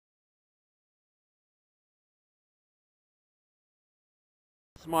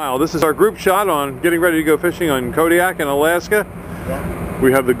Smile. This is our group shot on getting ready to go fishing on Kodiak in Alaska.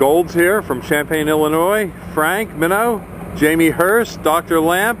 We have the Golds here from Champaign, Illinois. Frank Minnow, Jamie Hurst, Dr.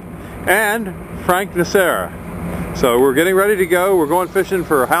 Lamp, and Frank Nacera. So we're getting ready to go. We're going fishing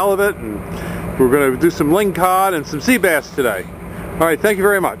for halibut, and we're going to do some lingcod and some sea bass today. All right, thank you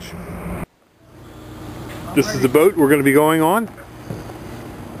very much. This is the boat we're going to be going on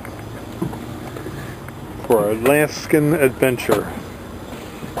for our Alaskan adventure.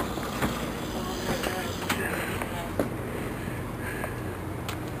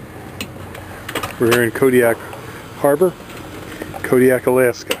 We're here in Kodiak Harbor, Kodiak,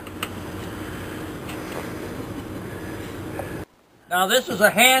 Alaska. Now this is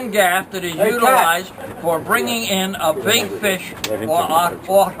a hand gaff that is utilized for bringing in a big fish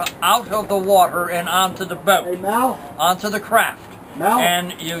out of the water and onto the boat, onto the craft.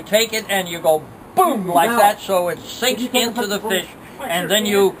 And you take it and you go boom like that so it sinks into the fish, and then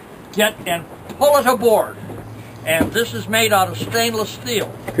you get and pull it aboard. And this is made out of stainless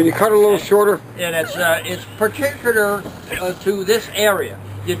steel. Can you cut it a little shorter? And it's particular to this area.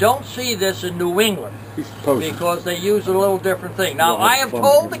 You don't see this in New England because they use a little different thing. Now, I have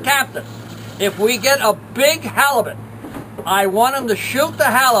told the captain, if we get a big halibut, I want him to shoot the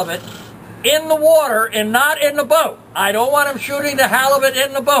halibut in the water and not in the boat. I don't want him shooting the halibut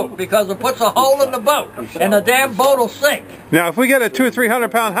in the boat because it puts a hole in the boat and the damn boat will sink. Now, if we get a 200 or 300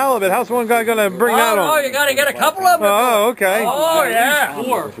 pound halibut, how's one guy going to bring that on? Oh, you got to get a couple of them. Oh, okay. Oh, yeah.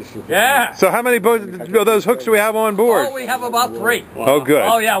 4. Yeah. So how many of those hooks do we have on board? Oh, we have about 3. Oh, good.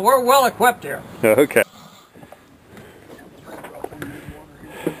 Oh, yeah, we're well equipped here. Okay.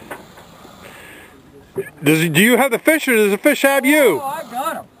 Do you have the fish, or does the fish have you? Oh, I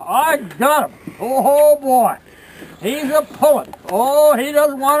got him. I got him. Oh, boy. He's a pulling. Oh, he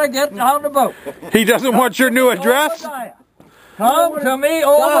doesn't want to get on the boat. He doesn't want your new address? Obadiah. Come to me,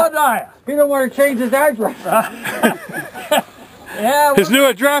 Obadiah. He don't want to change his address. Yeah, his new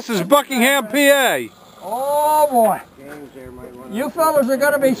address is Buckingham, PA. Oh, boy. You fellas are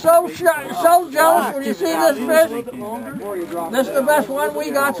going to be so jealous when you see this fish. This is the best one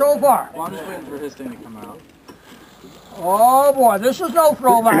we got so far. I'm just waiting for his thing to come out. Oh, boy, this is no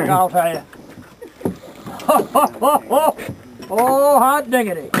throwback, I'll tell you. Oh, hot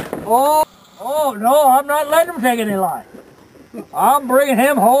diggity. Oh, no, I'm not letting him take any line. I'm bringing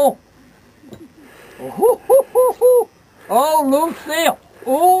him home. Oh, loose steel.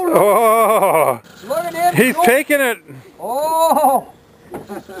 Oh, look at him. He's taking it. Oh.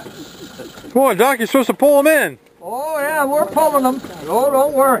 Come on, Doc, you're supposed to pull him in. Oh, yeah, we're pulling them. Oh,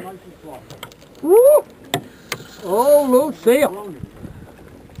 don't worry. Woo. Oh, loose steel.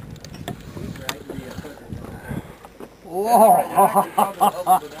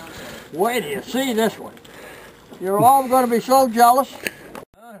 Oh. Wait till you see this one. You're all going to be so jealous.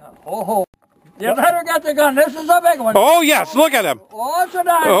 Oh. You better get the gun. This is a big one. Oh, yes. Look at him. Oh, it's a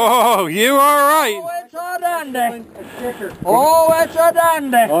dandy. Oh, you are right. Oh, it's a dandy. Oh, it's a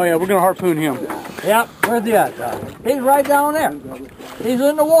dandy. Oh, yeah, we're going to harpoon him. Yep. Where's he at, Doc? He's right down there. He's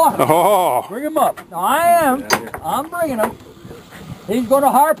in the water. Oh. Bring him up. No, I am. I'm bringing him. He's going to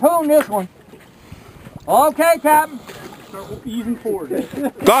harpoon this one. Okay, Captain. Start easing forward.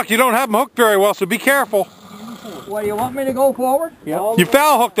 Doc, you don't have him hooked very well, so be careful. Well, you want me to go forward? Yep. You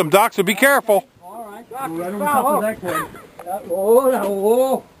foul hooked him, Doc, so be careful. All right.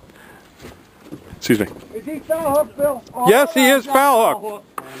 Oh. Excuse me. Is he foul hooked, Bill? Oh, Yes, he is foul hooked.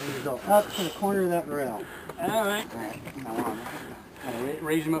 Up to the corner of that rail. All right.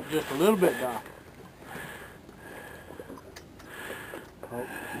 Raise him up just a little bit, Doc. Oh,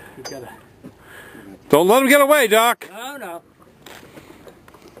 you gotta... Don't let him get away, Doc. No.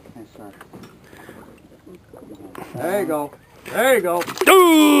 There you go. There you go.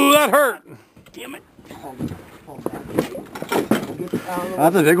 Ooh, that hurt. Damn it.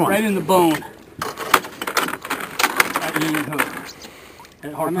 That's a big one. Right in the bone. That Union hook.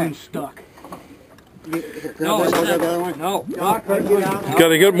 That harpoon's stuck. No, it's not. No. Got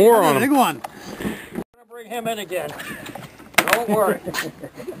to get more on him. Big one. I'm going to bring him in again. Don't worry.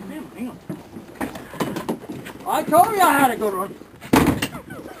 I told you I had a good one.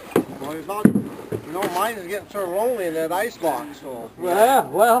 Well, he's not, you know, mine is getting sort of lonely in that ice box, so. Yeah,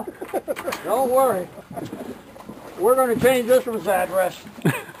 well, don't worry. We're going to change this one's address.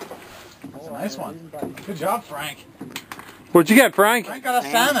 That's a nice one. Good job, Frank. What'd you get, Frank? Frank got a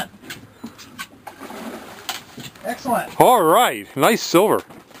salmon. Excellent. All right. Nice silver.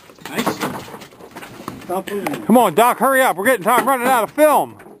 Nice. Come on, Doc, hurry up. We're getting time running out of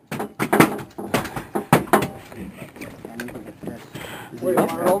film.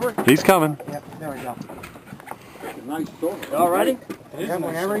 Over? He's coming. Yep, there we go. Nice silver. All ready? Yeah,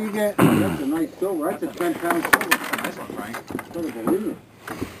 whenever you get... That's a nice silver. That's a 10-pound silver. Nice one, Frank.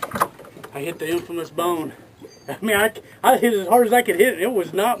 I hit the infamous bone. I mean, I hit it as hard as I could hit it. It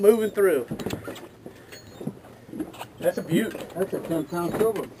was not moving through. That's a beaut. That's a 10-pound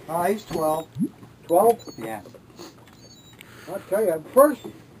silver. He's 12. 12? Yeah. I'll tell you, first,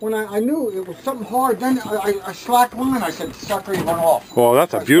 when I knew it was something hard, then I slacked line. I said, sucker, he went off. Well,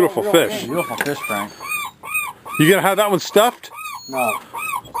 that's a beautiful fish. Beautiful fish, Frank. You gonna have that one stuffed? No.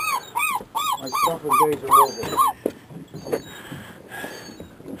 My stuffing days are over.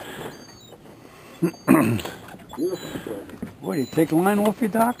 What, you take line off your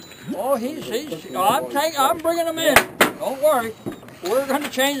dock? Oh, I'm bringing him in. Don't worry. We're going to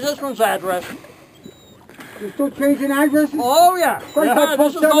change this one's address. You're still changing addresses? Oh, yeah. Yeah,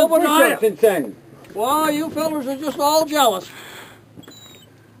 this is overnight. Since then. Well, you fellas are just all jealous.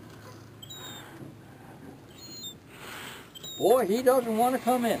 Boy, he doesn't want to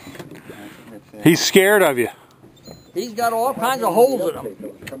come in. He's scared of you. He's got all kinds of holes in him.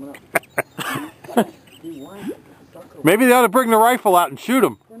 Maybe they ought to bring the rifle out and shoot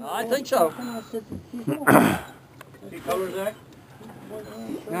him. I think so. See colors, Zach?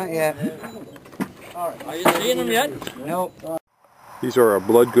 Not yet. Are you seeing them yet? Nope. These are our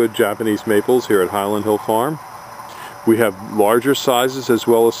blood good Japanese maples here at Highland Hill Farm. We have larger sizes as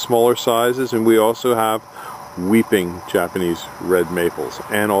well as smaller sizes, and we also have weeping Japanese red maples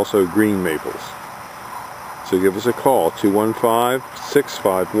and also green maples. So give us a call,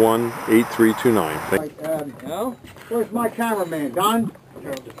 215-651-8329. No? Where's my cameraman, Don?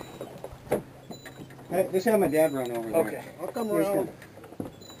 Hey, just have my dad run over there. Okay. I'll come around.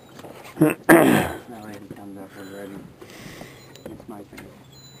 Now he comes up already. It's my thing.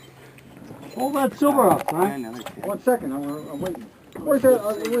 Hold that silver up, Right? right? 1 second, I'm waiting. Where's that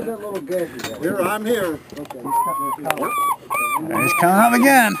little gasket? Here, I'm here. Okay. He's coming up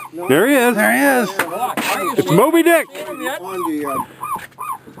again. There he is. There he is. It's Moby Dick.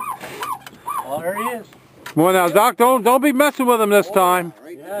 Oh, there he is. Come on now, Doc, don't be messing with him this time.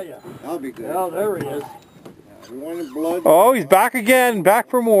 Yeah. That'll be good. Oh, there he is. You wanted blood? Oh, he's back again, back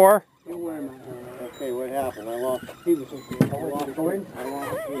for more. Okay, what happened? I lost. He was I lost green. I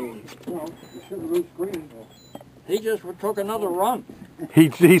lost green. No, you shouldn't lose green. He just took another run.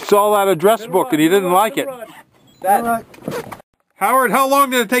 He saw that address book and he didn't like it. That. Howard, how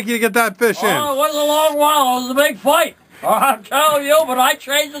long did it take you to get that fish in? Oh, it was a long while. It was a big fight. I'll tell you, but I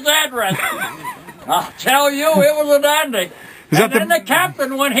changed his address. I'll tell you, it was a dandy. And then the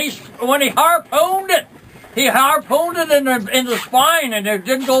captain, when he harpooned it, he harpooned it in the spine and it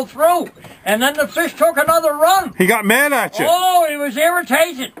didn't go through. And then the fish took another run. He got mad at you. Oh, he was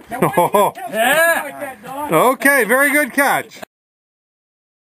irritated. Yeah. Okay, very good catch.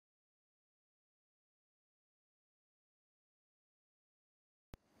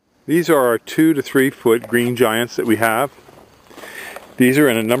 These are our 2 to 3 foot green giants that we have. These are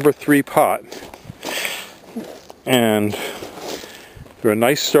in a number 3 pot. And they're a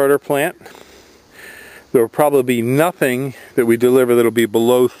nice starter plant. There will probably be nothing that we deliver that will be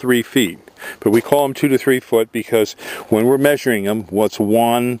below 3 feet. But we call them 2 to 3 foot because when we're measuring them, what's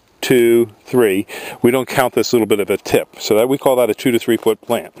 1, 2, 3, we don't count this little bit of a tip. So that we call that a 2 to 3 foot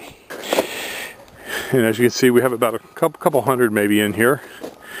plant. And as you can see, we have about a couple hundred maybe in here.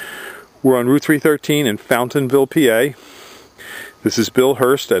 We're on Route 313 in Fountainville, PA. This is Bill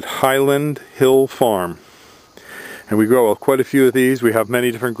Hurst at Highland Hill Farm. And we grow quite a few of these. We have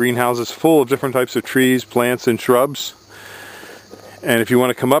many different greenhouses full of different types of trees, plants, and shrubs. And if you want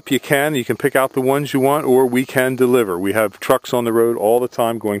to come up, you can. You can pick out the ones you want, or we can deliver. We have trucks on the road all the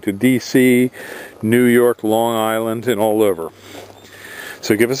time going to DC, New York, Long Island, and all over.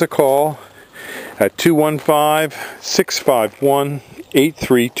 So give us a call at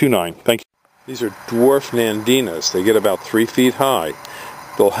 215-651-8329. Thank you. These are dwarf nandinas. They get about 3 feet high.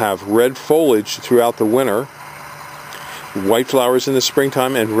 They'll have red foliage throughout the winter, white flowers in the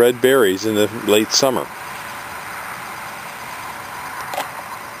springtime, and red berries in the late summer.